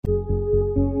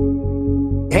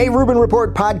Hey, Rubin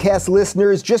Report podcast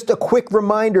listeners, just a quick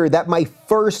reminder that my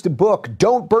first book,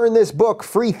 Don't Burn This Book,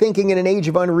 Free Thinking in an Age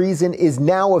of Unreason, is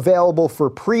now available for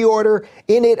pre-order.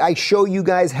 In it, I show you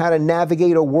guys how to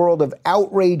navigate a world of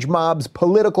outrage mobs,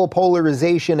 political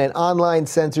polarization, and online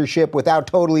censorship without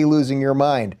totally losing your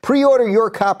mind. Pre-order your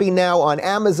copy now on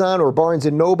Amazon or Barnes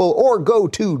 & Noble, or go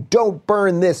to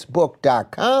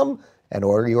don'tburnthisbook.com and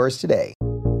order yours today.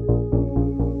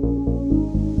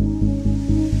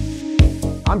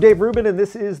 I'm Dave Rubin, and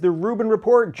this is the Rubin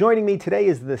Report. Joining me today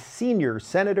is the senior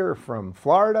senator from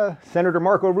Florida, Senator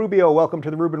Marco Rubio. Welcome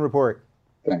to the Rubin Report.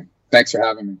 Thanks for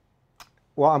having me.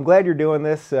 Well, I'm glad you're doing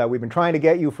this. We've been trying to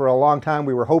get you for a long time.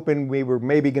 We were hoping we were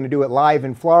maybe going to do it live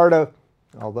in Florida,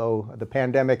 although the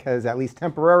pandemic has at least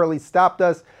temporarily stopped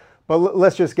us. But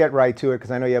let's just get right to it,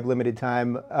 because I know you have limited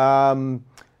time. Well,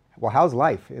 how's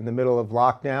life in the middle of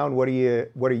lockdown? What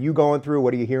are you going through?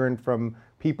 What are you hearing from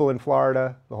people in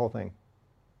Florida? The whole thing.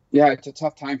 Yeah, it's a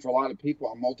tough time for a lot of people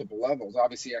on multiple levels.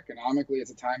 Obviously, economically,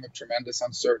 it's a time of tremendous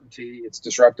uncertainty. It's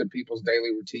disrupted people's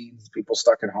daily routines, people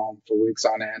stuck at home for weeks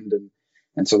on end.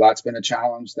 And so that's been a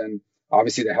challenge. Then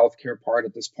obviously the healthcare part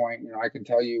at this point, I can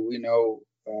tell you, we know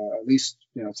at least,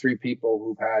 3 people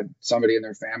who've had somebody in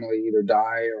their family either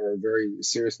die or are very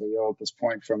seriously ill at this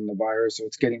point from the virus. So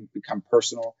it's become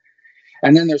personal.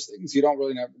 And then there's things you don't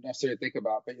really necessarily think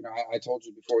about. But, I told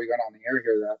you before we got on the air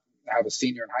here that I have a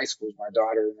senior in high school, my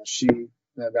daughter,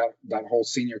 that whole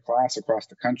senior class across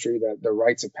the country, that the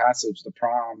rites of passage, the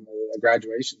prom, the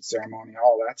graduation ceremony,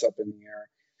 all that's up in the air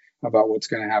about what's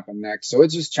going to happen next. So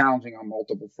it's just challenging on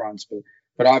multiple fronts.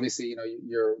 But obviously,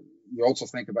 you also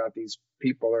think about these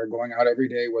people that are going out every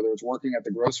day, whether it's working at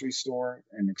the grocery store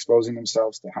and exposing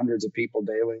themselves to hundreds of people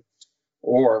daily,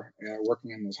 or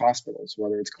working in those hospitals,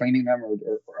 whether it's cleaning them or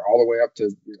all the way up to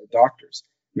doctors,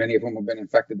 many of whom have been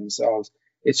infected themselves.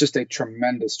 It's just a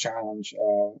tremendous challenge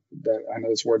that I know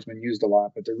this word's been used a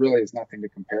lot, but there really is nothing to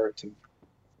compare it to.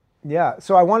 Yeah,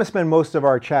 so I want to spend most of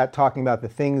our chat talking about the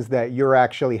things that you're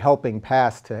actually helping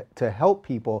pass to help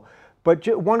people. But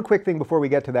one quick thing before we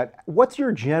get to that, what's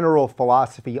your general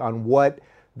philosophy on what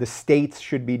the states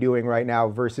should be doing right now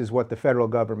versus what the federal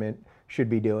government should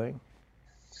be doing?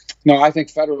 No, I think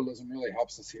federalism really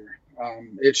helps us here.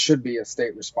 It should be a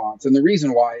state response. And the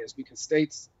reason why is because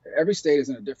every state is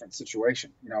in a different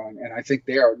situation, and I think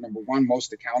they are, number one,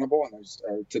 most accountable and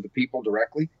to the people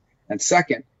directly. And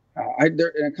second,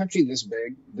 in a country this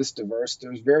big, this diverse,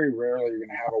 there's very rarely you're going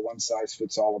to have a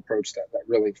one-size-fits-all approach that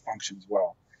really functions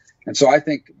well. And so I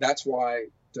think that's why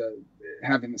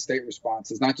having the state response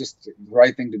is not just the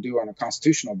right thing to do on a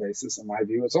constitutional basis, in my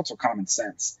view, it's also common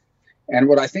sense. And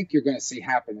what I think you're going to see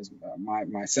happen is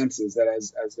my sense is that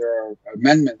as there are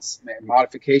amendments,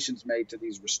 modifications made to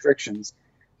these restrictions,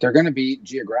 they're going to be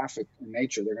geographic in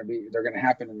nature. They're going to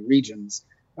happen in regions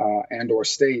and or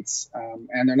states,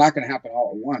 and they're not going to happen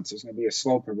all at once. There's going to be a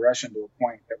slow progression to a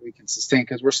point that we can sustain,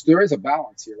 because there is a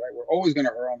balance here, right? We're always going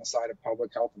to err on the side of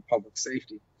public health and public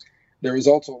safety. There is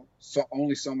also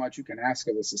only so much you can ask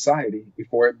of a society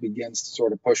before it begins to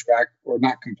sort of push back or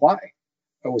not comply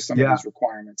with some of these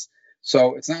requirements.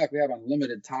 So it's not like we have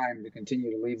unlimited time to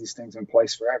continue to leave these things in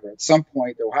place forever. At some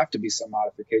point, there will have to be some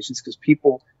modifications because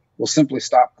people will simply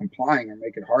stop complying or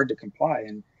make it hard to comply.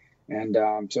 And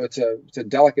so it's a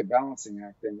delicate balancing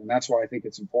act. And that's why I think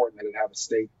it's important that it have a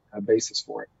state basis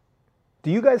for it. Do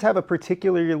you guys have a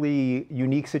particularly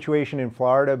unique situation in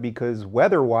Florida? Because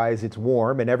weather-wise, it's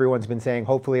warm, and everyone's been saying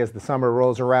hopefully as the summer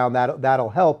rolls around, that'll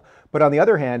help. But on the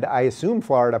other hand, I assume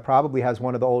Florida probably has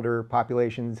one of the oldest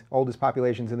populations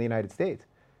in the United States.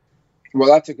 Well,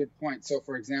 that's a good point. So,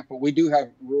 for example, we do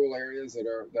have rural areas that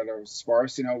are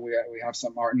sparse. We have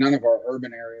some. None of our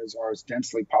urban areas are as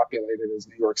densely populated as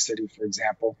New York City, for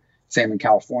example. Same in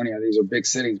California. These are big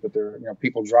cities, but they're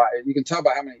people drive. You can tell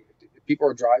by how many people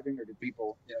are driving, or do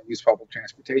people use public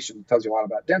transportation. It tells you a lot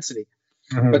about density.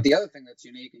 Mm-hmm. But the other thing that's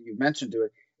unique, and you've mentioned to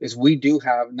it, is we do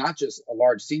have not just a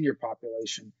large senior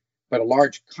population, but a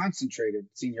large concentrated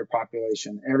senior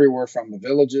population everywhere from the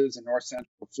villages in North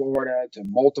Central Florida to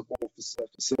multiple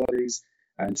facilities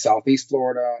in Southeast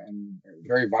Florida and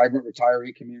very vibrant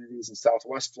retiree communities in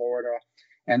Southwest Florida.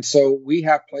 And so we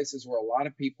have places where a lot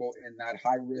of people in that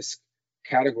high risk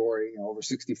category, over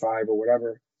 65 or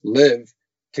whatever, live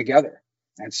together.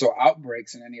 And so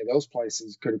outbreaks in any of those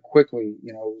places could quickly,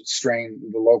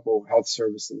 strain the local health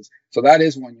services. So that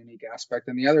is one unique aspect.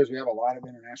 And the other is we have a lot of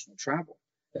international travel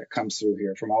that comes through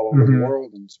here from all over the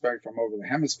world, and especially from over the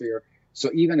hemisphere. So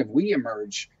even if we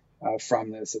emerge from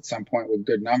this at some point with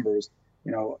good numbers,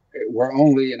 we're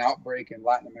only an outbreak in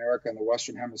Latin America and the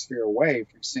Western Hemisphere away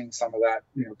from seeing some of that,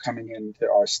 coming into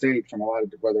our state from a lot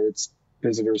of, whether it's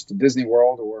visitors to Disney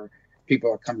World or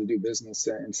people that come to do business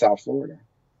in South Florida.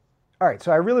 All right,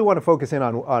 so I really want to focus in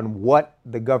on what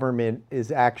the government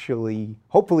is actually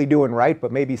hopefully doing right,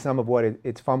 but maybe some of what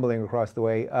it's fumbling across the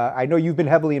way. I know you've been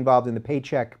heavily involved in the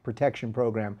Paycheck Protection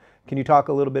Program. Can you talk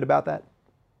a little bit about that?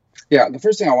 Yeah, the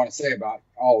first thing I want to say about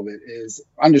all of it is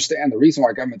understand the reason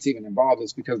why government's even involved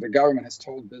is because the government has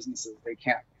told businesses they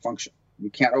can't function.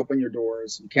 You can't open your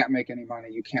doors, you can't make any money,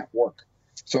 you can't work.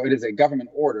 So it is a government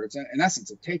order. It's in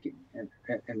essence a taking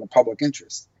in the public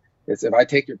interest. It's if I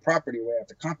take your property away, I have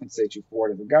to compensate you for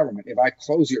it as a government. If I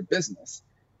close your business,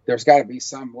 there's got to be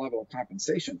some level of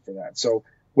compensation for that. So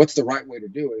what's the right way to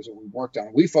do it is what we worked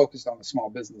on. We focused on the small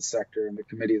business sector in the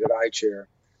committee that I chair.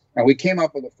 And we came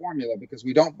up with a formula because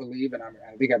we don't believe, and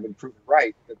I think I've been proven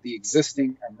right, that the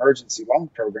existing emergency loan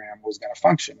program was going to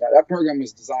function. That program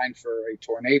was designed for a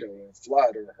tornado, or a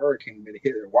flood, or a hurricane that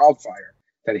hit a wildfire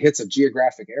that hits a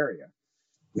geographic area,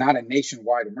 not a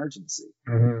nationwide emergency.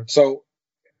 Mm-hmm. So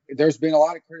there's been a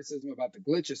lot of criticism about the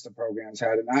glitches the program's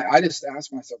had. And I just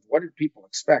asked myself, what did people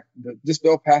expect? This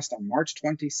bill passed on March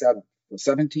 27th, so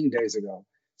 17 days ago.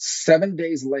 7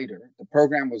 days later, the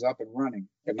program was up and running,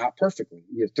 but not perfectly.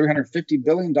 You have a $350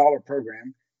 billion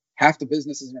program. Half the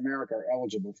businesses in America are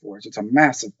eligible for it. So it's a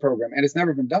massive program, and it's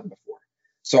never been done before.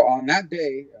 So on that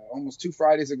day, almost 2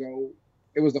 Fridays ago,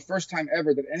 it was the first time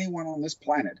ever that anyone on this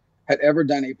planet had ever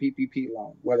done a PPP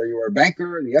loan, whether you were a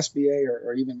banker, the SBA,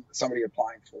 or even somebody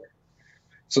applying for it.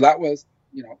 So that was,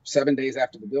 7 days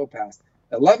after the bill passed.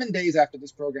 11 days after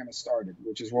this program has started,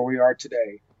 which is where we are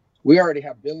today, we already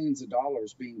have billions of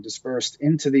dollars being dispersed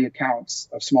into the accounts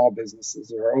of small businesses.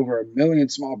 There are over 1 million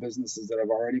small businesses that have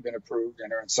already been approved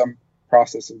and are in some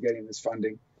process of getting this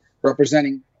funding,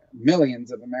 representing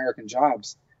millions of American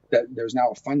jobs that there's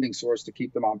now a funding source to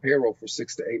keep them on payroll for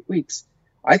 6 to 8 weeks.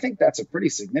 I think that's a pretty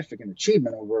significant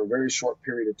achievement over a very short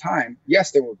period of time. Yes,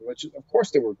 there were glitches. Of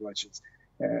course, there were glitches.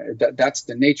 That's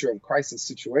the nature of crisis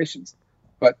situations.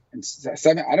 But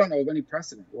I don't know of any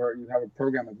precedent where you have a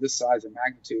program of this size and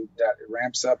magnitude that it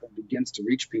ramps up and begins to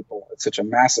reach people at such a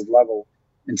massive level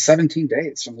in 17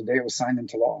 days from the day it was signed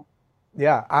into law.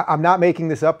 Yeah, I'm not making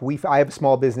this up. I have a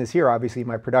small business here, obviously,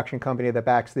 my production company that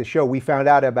backs this show. We found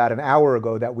out about an hour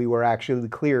ago that we were actually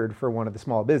cleared for one of the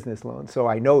small business loans. So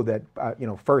I know that,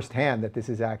 firsthand that this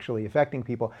is actually affecting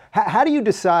people. How do you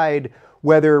decide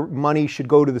whether money should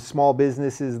go to the small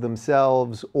businesses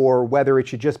themselves or whether it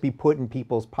should just be put in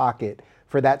people's pocket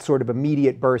for that sort of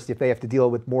immediate burst if they have to deal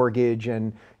with mortgage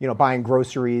and, buying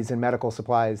groceries and medical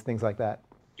supplies, things like that?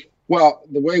 Well,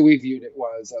 the way we viewed it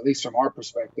was, at least from our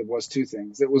perspective, was two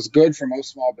things. It was good for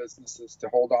most small businesses to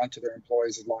hold on to their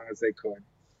employees as long as they could,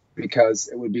 because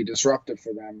it would be disruptive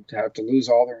for them to have to lose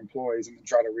all their employees and then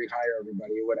try to rehire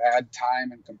everybody. It would add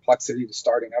time and complexity to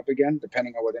starting up again,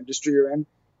 depending on what industry you're in.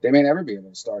 They may never be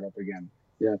able to start up again.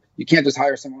 Yeah, you can't just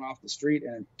hire someone off the street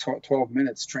and in 12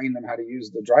 minutes train them how to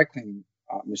use the dry cleaning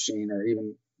machine or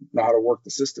even know how to work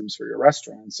the systems for your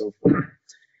restaurant and so forth.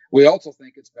 We also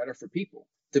think it's better for people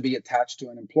to be attached to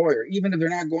an employer, even if they're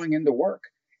not going into work.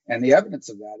 And the evidence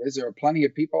of that is there are plenty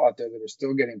of people out there that are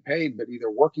still getting paid, but either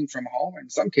working from home, and in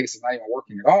some cases not even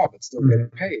working at all, but still getting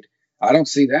paid. I don't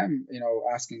see them,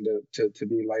 asking to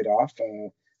be laid off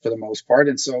for the most part.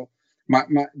 And so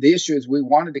the issue is we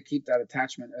wanted to keep that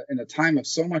attachment in a time of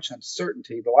so much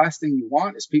uncertainty. The last thing you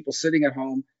want is people sitting at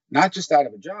home, not just out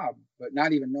of a job, but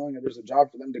not even knowing that there's a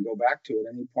job for them to go back to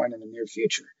at any point in the near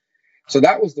future. So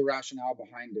that was the rationale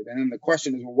behind it. And then the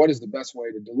question is, well, what is the best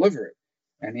way to deliver it?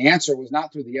 And the answer was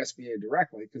not through the SBA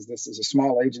directly, because this is a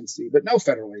small agency, but no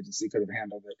federal agency could have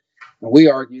handled it. And we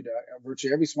argued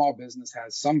virtually every small business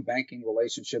has some banking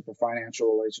relationship or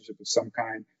financial relationship of some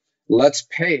kind. Let's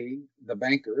pay the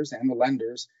bankers and the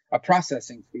lenders a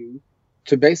processing fee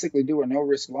to basically do a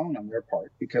no-risk loan on their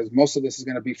part, because most of this is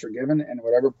going to be forgiven, and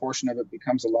whatever portion of it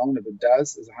becomes a loan, if it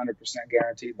does, is 100%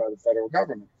 guaranteed by the federal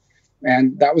government.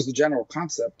 And that was the general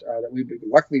concept that we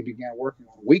luckily began working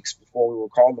on weeks before we were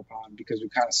called upon, because we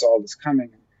kind of saw this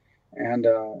coming, and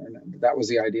that was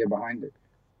the idea behind it.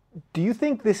 Do you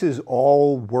think this is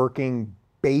all working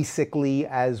basically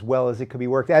as well as it could be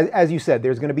worked? As you said,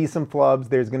 there's going to be some flubs,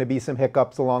 there's going to be some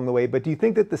hiccups along the way, but do you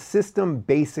think that the system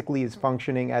basically is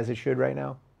functioning as it should right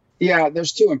now? Yeah,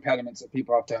 there's two impediments that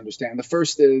people have to understand. The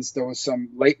first is there was some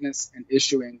lateness in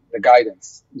issuing the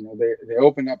guidance. They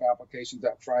opened up applications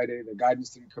that Friday. The guidance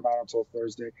didn't come out until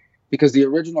Thursday, because the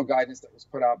original guidance that was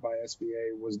put out by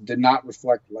SBA did not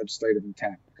reflect legislative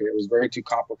intent. Okay, it was very too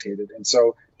complicated. And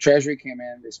so Treasury came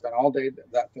in, they spent all day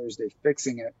that Thursday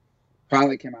fixing it,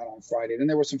 finally came out on Friday. Then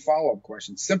there were some follow-up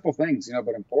questions, simple things,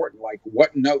 but important, like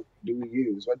what note do we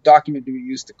use? What document do we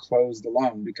use to close the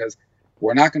loan? Because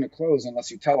we're not going to close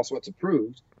unless you tell us what's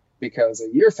approved, because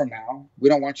a year from now, we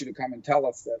don't want you to come and tell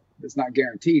us that it's not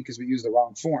guaranteed because we used the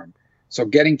wrong form. So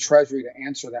getting Treasury to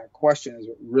answer that question is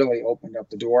what really opened up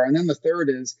the door. And then the third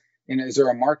is, is there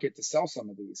a market to sell some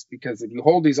of these? Because if you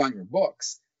hold these on your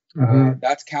books,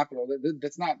 that's capital.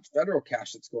 That's not federal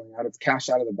cash that's going out. It's cash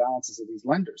out of the balances of these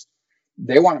lenders.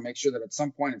 They want to make sure that at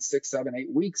some point in 6, 7,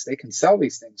 8 weeks, they can sell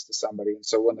these things to somebody. And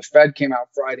so when the Fed came out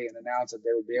Friday and announced that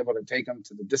they would be able to take them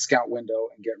to the discount window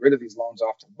and get rid of these loans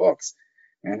off the books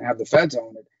and have the Feds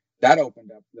own it, that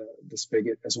opened up the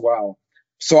spigot as well.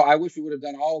 So I wish we would have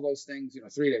done all of those things,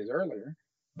 3 days earlier.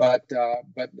 But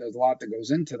there's a lot that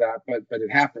goes into that. But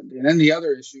it happened. And then the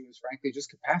other issue is, frankly, just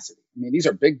capacity. I mean, these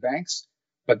are big banks,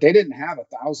 but they didn't have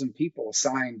 1,000 people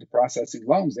assigned to processing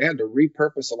loans. They had to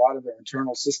repurpose a lot of their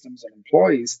internal systems and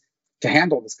employees to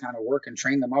handle this kind of work and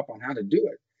train them up on how to do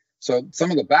it. So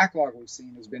some of the backlog we've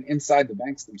seen has been inside the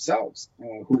banks themselves,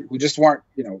 who just weren't,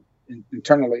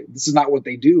 internally. This is not what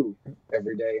they do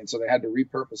every day. And so they had to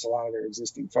repurpose a lot of their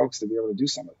existing folks to be able to do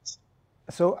some of this.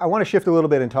 So I want to shift a little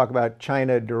bit and talk about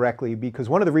China directly, because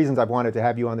one of the reasons I've wanted to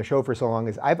have you on the show for so long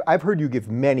is I've heard you give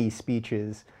many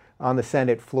speeches on the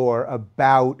Senate floor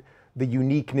about the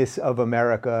uniqueness of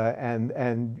America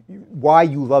and why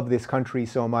you love this country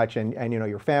so much, and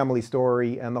your family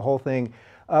story and the whole thing.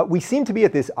 We seem to be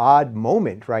at this odd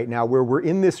moment right now where we're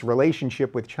in this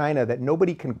relationship with China that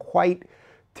nobody can quite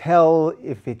tell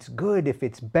if it's good, if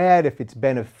it's bad, if it's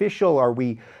beneficial.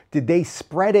 Did they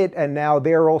spread it and now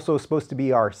they're also supposed to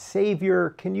be our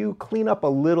savior? Can you clean up a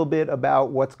little bit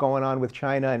about what's going on with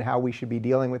China and how we should be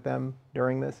dealing with them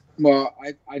during this? Well,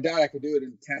 I doubt I could do it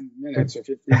in 10 minutes or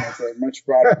 15 minutes, a much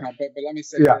broader context. But let me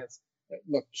say this.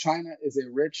 Look, China is a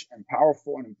rich and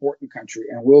powerful and important country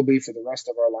and will be for the rest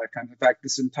of our lifetime. In fact,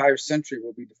 this entire century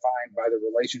will be defined by the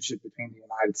relationship between the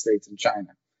United States and China.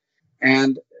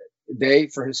 And they,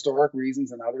 for historic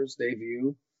reasons and others, they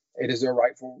view it as their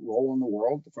rightful role in the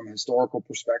world. From a historical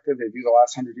perspective, they view the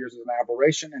last 100 years as an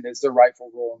aberration, and it's their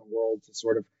rightful role in the world to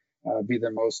sort of be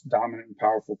the most dominant and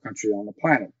powerful country on the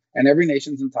planet. And every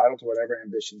nation's entitled to whatever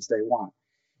ambitions they want.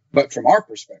 But from our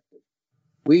perspective,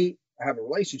 we have a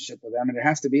relationship with them, and it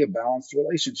has to be a balanced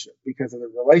relationship, because if the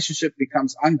relationship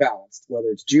becomes unbalanced, whether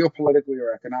it's geopolitically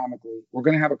or economically, we're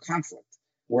going to have a conflict.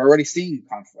 We're already seeing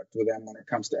conflict with them when it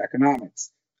comes to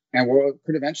economics. And we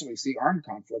could eventually see armed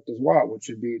conflict as well, which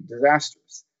would be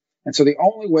disastrous. And so the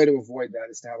only way to avoid that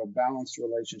is to have a balanced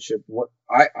relationship.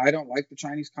 I don't like the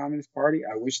Chinese Communist Party.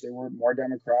 I wish they were more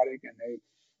democratic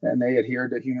and they adhere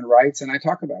to human rights. And I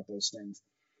talk about those things.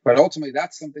 But ultimately,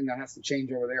 that's something that has to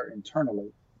change over there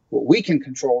internally. What we can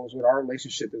control is what our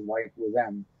relationship is like with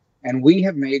them. And we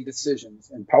have made decisions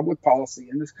in public policy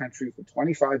in this country for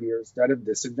 25 years that have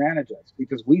disadvantaged us,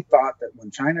 because we thought that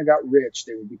when China got rich,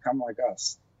 they would become like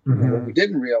us. And what we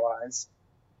didn't realize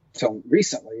till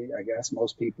recently, I guess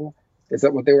most people, is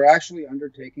that what they were actually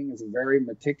undertaking is a very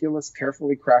meticulous,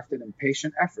 carefully crafted, and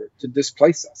patient effort to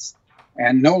displace us,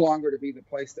 and no longer to be the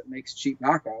place that makes cheap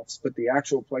knockoffs, but the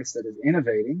actual place that is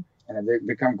innovating. And if they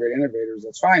become great innovators,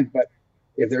 that's fine. But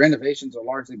if their innovations are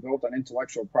largely built on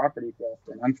intellectual property theft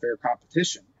and unfair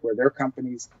competition, where their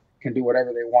companies can do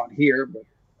whatever they want here, but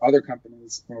other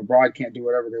companies from abroad can't do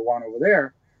whatever they want over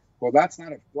there, well, that's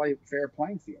not a fair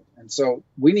playing field. And so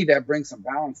we need to bring some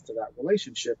balance to that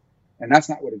relationship. And that's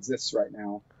not what exists right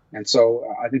now. And so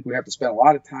I think we have to spend a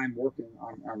lot of time working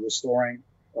on restoring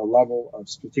a level of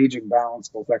strategic balance,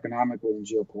 both economically and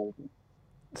geopolitically.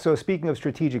 So speaking of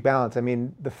strategic balance, I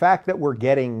mean, the fact that we're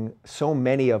getting so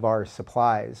many of our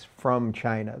supplies from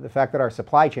China, the fact that our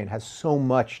supply chain has so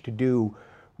much to do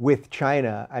with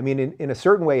China, I mean, in a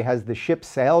certain way, has the ship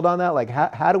sailed on that? Like,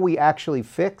 how do we actually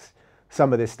fix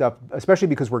some of this stuff, especially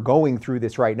because we're going through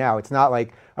this right now? It's not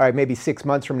like, all right, maybe 6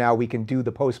 months from now we can do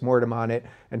the postmortem on it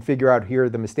and figure out here are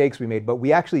the mistakes we made, but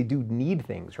we actually do need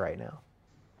things right now.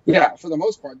 Yeah, for the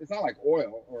most part, it's not like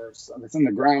oil or it's in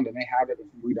the ground and they have it and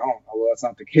we don't, although that's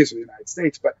not the case with the United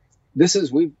States. But this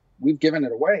is, we've given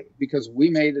it away because we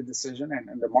made a decision,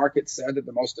 and the market said that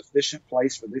the most efficient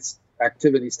place for these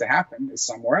activities to happen is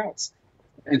somewhere else.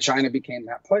 And China became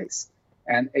that place.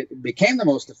 And it became the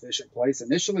most efficient place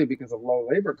initially because of low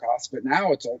labor costs, but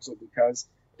now it's also because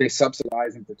they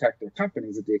subsidize and protect their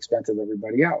companies at the expense of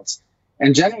everybody else.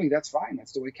 And generally, that's fine.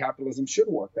 That's the way capitalism should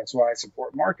work. That's why I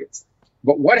support markets.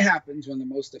 But what happens when the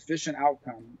most efficient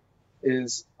outcome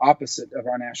is opposite of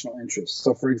our national interests?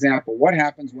 So, for example, what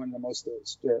happens when the most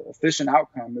efficient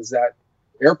outcome is that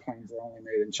airplanes are only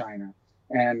made in China,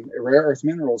 and rare earth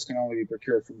minerals can only be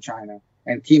procured from China,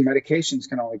 and key medications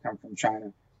can only come from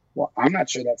China? Well, I'm not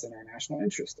sure that's in our national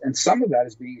interest. And some of that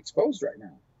is being exposed right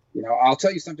now. I'll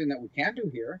tell you something that we can do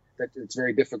here that it's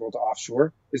very difficult to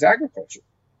offshore is agriculture.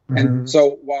 Mm-hmm. And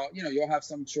so while, you'll have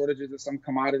some shortages of some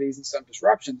commodities and some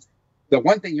disruptions, the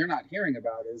one thing you're not hearing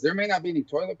about is there may not be any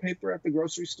toilet paper at the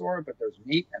grocery store, but there's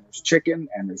meat and there's chicken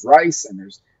and there's rice and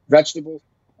there's vegetables.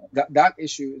 That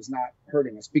issue is not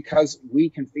hurting us because we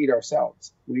can feed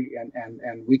ourselves. We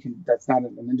can. That's not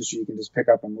an industry you can just pick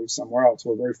up and move somewhere else.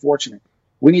 We're very fortunate.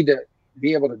 We need to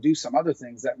be able to do some other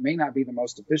things that may not be the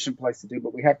most efficient place to do,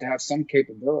 but we have to have some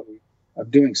capability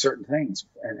of doing certain things.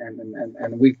 And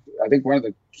I think one of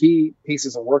the key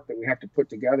pieces of work that we have to put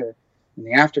together in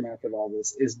the aftermath of all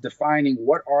this is defining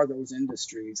what are those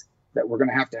industries that we're going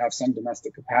to have some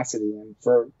domestic capacity in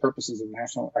for purposes of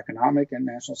national economic and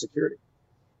national security.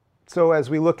 So as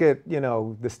we look at,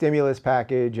 the stimulus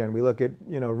package and we look at,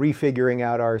 refiguring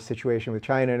out our situation with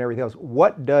China and everything else,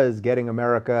 what does getting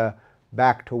America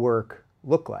back to work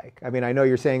look like? I mean, I know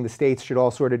you're saying the states should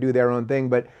all sort of do their own thing,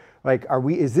 but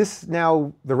is this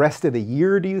now the rest of the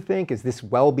year, do you think? Is this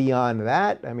well beyond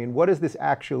that? I mean, what does this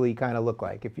actually kind of look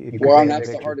like? Well,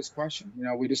 that's the hardest question.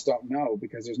 We just don't know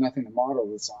because there's nothing to model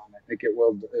this on. I think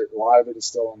a lot of it is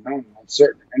still unknown and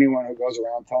uncertain. Anyone who goes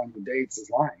around telling the dates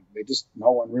is lying. No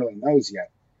one really knows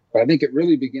yet. But I think it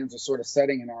really begins with sort of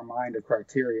setting in our mind a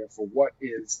criteria for what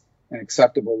is an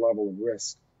acceptable level of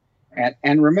risk.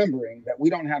 And remembering that we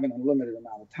don't have an unlimited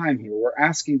amount of time here. We're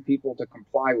asking people to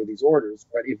comply with these orders,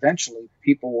 but eventually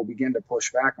people will begin to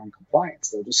push back on compliance.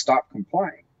 They'll just stop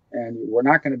complying. And we're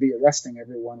not going to be arresting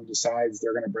everyone who decides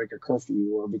they're going to break a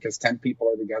curfew or because 10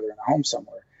 people are together in a home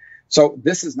somewhere. So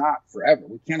this is not forever.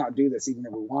 We cannot do this even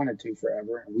if we wanted to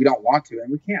forever. And we don't want to,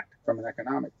 and we can't from an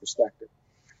economic perspective.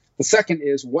 The second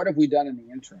is, what have we done in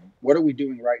the interim? What are we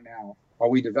doing right now? Are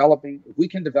we developing? If we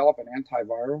can develop an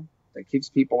antiviral that keeps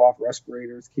people off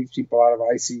respirators, keeps people out of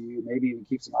ICU, maybe even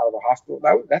keeps them out of the hospital,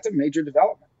 that's a major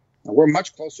development. And we're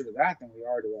much closer to that than we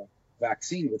are to a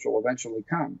vaccine, which will eventually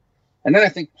come. And then I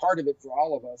think part of it for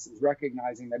all of us is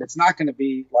recognizing that it's not going to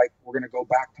be like we're going to go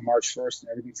back to March 1st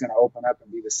and everything's going to open up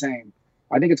and be the same.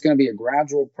 I think it's going to be a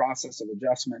gradual process of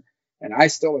adjustment. And I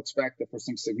still expect that for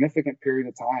some significant period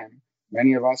of time,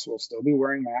 many of us will still be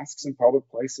wearing masks in public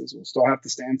places. We'll still have to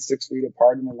stand 6 feet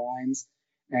apart in the lines.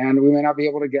 And we may not be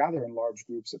able to gather in large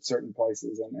groups at certain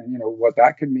places. And what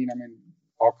that could mean,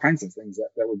 all kinds of things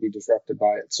that would be disrupted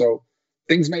by it. So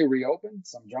things may reopen,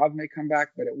 some jobs may come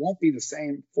back, but it won't be the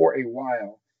same for a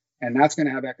while. And that's going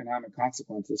to have economic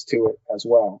consequences to it as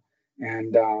well.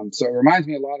 And so it reminds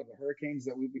me a lot of the hurricanes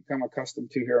that we've become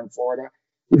accustomed to here in Florida.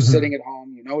 You're sitting at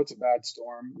home, it's a bad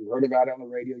storm. You heard about it on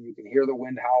the radio. You can hear the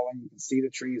wind howling. You can see the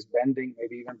trees bending,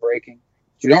 maybe even breaking.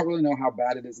 You don't really know how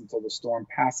bad it is until the storm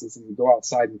passes and you go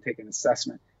outside and take an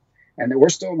assessment. And we're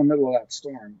still in the middle of that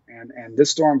storm. And this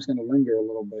storm's going to linger a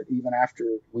little bit. Even after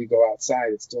we go outside,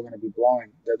 it's still going to be blowing.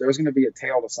 There's going to be a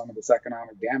tail to some of this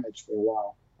economic damage for a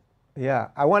while. Yeah,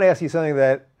 I want to ask you something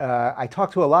that I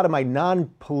talk to a lot of my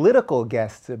non-political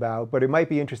guests about, but it might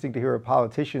be interesting to hear a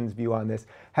politician's view on this.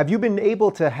 Have you been able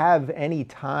to have any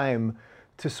time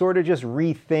to sort of just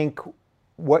rethink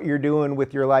what you're doing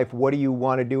with your life? What do you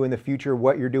want to do in the future?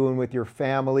 What you're doing with your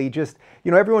family? Just,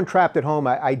 everyone trapped at home.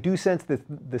 I do sense that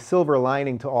the silver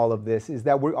lining to all of this is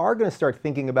that we are going to start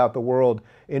thinking about the world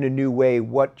in a new way,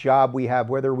 what job we have,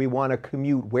 whether we want to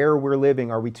commute, where we're living,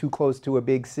 are we too close to a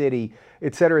big city,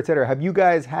 et cetera, et cetera. Have you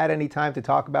guys had any time to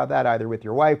talk about that, either with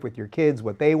your wife, with your kids,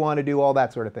 what they want to do, all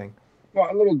that sort of thing? Well,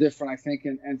 a little different, I think.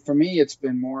 And for me, it's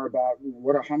been more about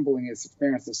what a humbling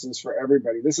experience this is for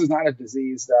everybody. This is not a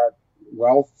disease that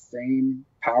wealth, fame,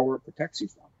 power protects you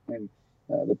from.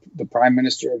 And the Prime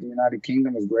Minister of the United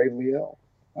Kingdom is gravely ill.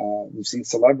 We've seen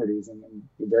celebrities and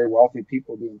very wealthy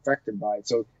people be infected by it.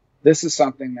 So this is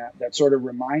something that sort of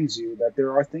reminds you that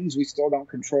there are things we still don't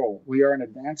control. We are an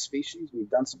advanced species. We've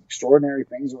done some extraordinary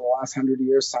things over the last 100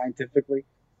 years scientifically,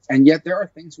 and yet there are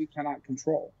things we cannot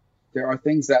control. There are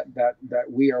things that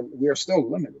we are still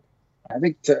limited. I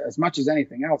think as much as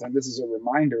anything else, and this is a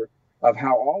reminder of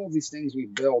how all of these things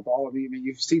we've built,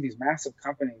 you see these massive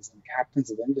companies and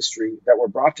captains of industry that were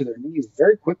brought to their knees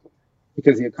very quickly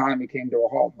because the economy came to a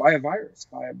halt by a virus,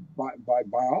 by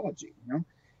biology,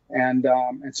 and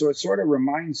so it sort of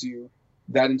reminds you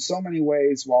that in so many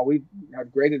ways, while we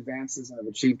have great advances and have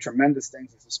achieved tremendous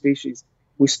things as a species,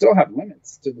 we still have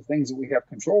limits to the things that we have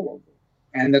control over.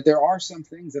 And that there are some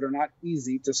things that are not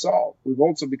easy to solve. We've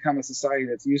also become a society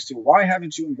that's used to, why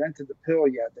haven't you invented the pill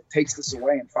yet that takes this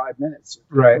away in 5 minutes?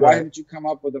 Why haven't you come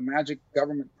up with a magic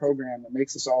government program that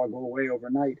makes this all go away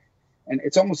overnight? And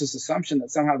it's almost this assumption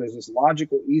that somehow there's this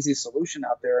logical, easy solution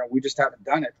out there, and we just haven't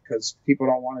done it because people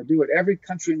don't want to do it. Every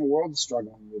country in the world is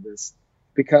struggling with this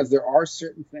because there are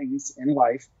certain things in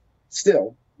life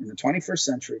still in the 21st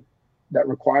century that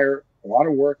require a lot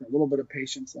of work and a little bit of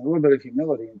patience and a little bit of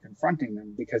humility in confronting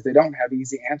them, because they don't have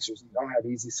easy answers and don't have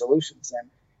easy solutions.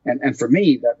 And for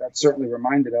me, that certainly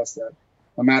reminded us that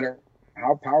no matter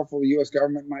how powerful the U.S.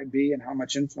 government might be and how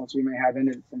much influence we may have in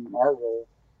it from our role,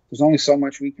 there's only so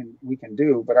much we can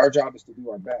do, but our job is to do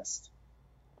our best.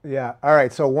 Yeah. All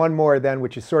right. So one more then,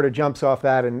 which is sort of jumps off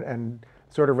that and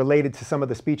sort of related to some of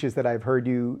the speeches that I've heard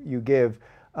you give.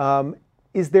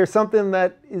 Is there something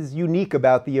that is unique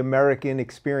about the American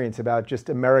experience, about just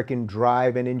American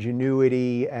drive and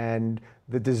ingenuity and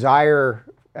the desire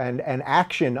and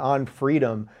action on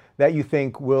freedom that you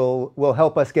think will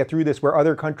help us get through this, where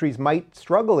other countries might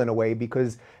struggle in a way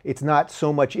because it's not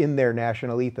so much in their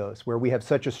national ethos, where we have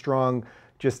such a strong,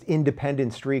 just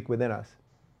independent streak within us?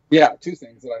 Yeah, two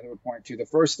things that I would point to. The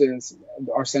first is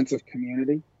our sense of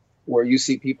community, where you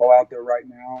see people out there right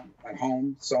now at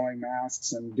home sewing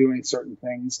masks and doing certain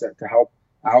things to help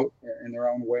out in their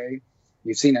own way.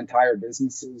 You've seen entire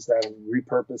businesses that have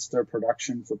repurposed their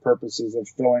production for purposes of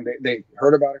filling. They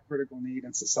heard about a critical need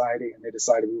in society and they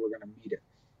decided we were going to meet it.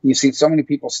 You've seen so many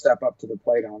people step up to the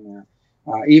plate on that.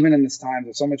 Even in this time,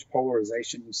 there's so much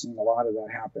polarization. You've seen a lot of that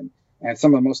happen. And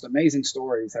some of the most amazing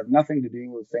stories have nothing to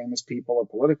do with famous people or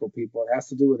political people. It has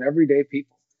to do with everyday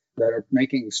people that are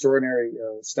making extraordinary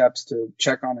steps to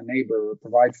check on a neighbor or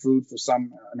provide food for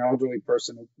an elderly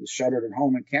person who is shuttered at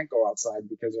home and can't go outside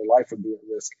because their life would be at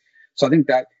risk. So I think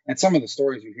that, and some of the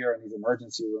stories you hear in these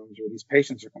emergency rooms where these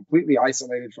patients are completely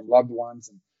isolated from loved ones,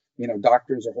 and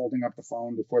doctors are holding up the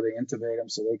phone before they intubate them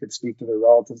so they could speak to their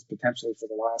relatives potentially for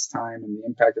the last time, and the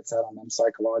impact it's had on them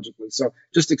psychologically. So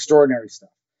just extraordinary stuff.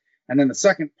 And then the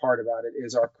second part about it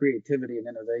is our creativity and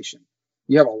innovation.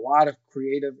 You have a lot of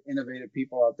creative, innovative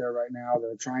people out there right now that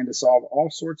are trying to solve all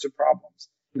sorts of problems.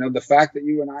 The fact that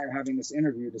you and I are having this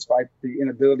interview, despite the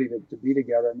inability to be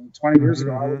together. I mean, 20 years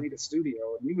ago, I would need a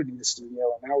studio and you would need a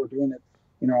studio. And now we're doing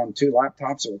it, on 2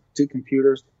 laptops or 2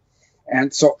 computers.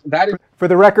 And so that is... For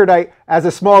the record, as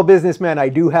a small businessman, I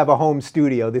do have a home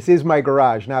studio. This is my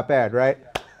garage. Not bad, right? Yeah.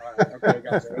 Okay,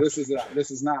 gotcha. This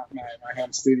is not my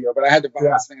home studio, but I had to buy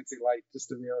this fancy light just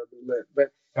to be able to be lit.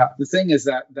 But the thing is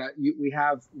that we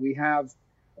have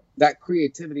that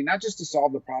creativity, not just to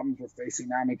solve the problems we're facing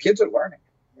now. I mean, kids are learning.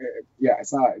 Yeah,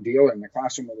 it's not ideal in the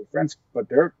classroom with their friends, but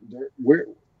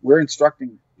we're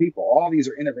instructing people. All these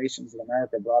are innovations that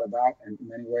America brought about, and in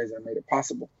many ways that made it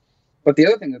possible. But the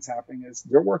other thing that's happening is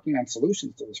they're working on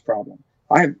solutions to this problem.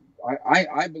 I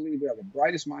believe we have the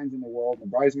brightest minds in the world, the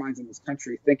brightest minds in this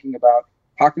country, thinking about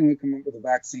how can we come up with a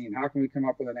vaccine? How can we come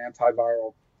up with an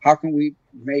antiviral? How can we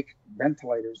make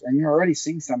ventilators? And you're already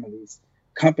seeing some of these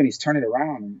companies turn it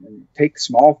around and take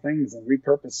small things and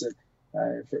repurpose it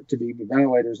to be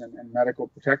ventilators and medical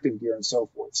protective gear and so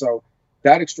forth. So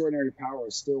that extraordinary power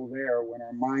is still there when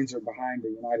our minds are behind a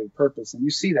united purpose. And you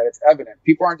see that, it's evident.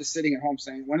 People aren't just sitting at home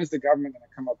saying, when is the government going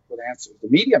to come up with answers? The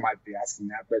media might be asking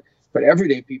that, but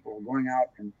everyday people are going out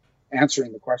and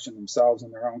answering the question themselves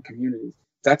in their own communities.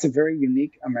 That's a very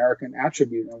unique American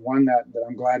attribute, and one that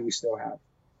I'm glad we still have.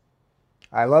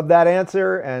 I love that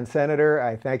answer. And Senator,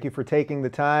 I thank you for taking the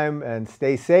time, and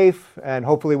stay safe. And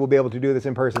hopefully we'll be able to do this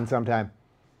in person sometime.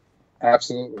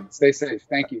 Absolutely. Stay safe.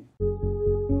 Thank you.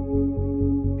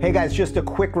 Hey guys, just a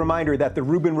quick reminder that the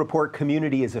Rubin Report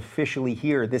community is officially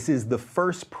here. This is the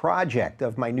first project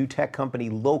of my new tech company,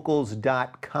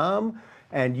 Locals.com.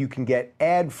 And you can get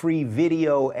ad-free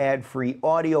video, ad-free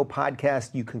audio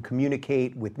podcast. You can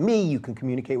communicate with me. You can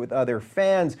communicate with other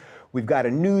fans. We've got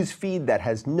a news feed that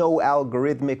has no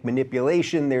algorithmic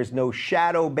manipulation. There's no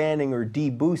shadow banning or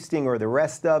deboosting or the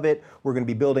rest of it. We're going to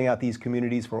be building out these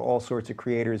communities for all sorts of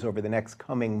creators over the next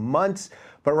coming months.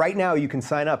 But right now, you can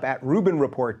sign up at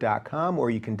RubinReport.com, or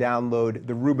you can download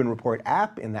the Rubin Report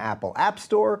app in the Apple App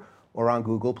Store or on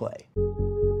Google Play.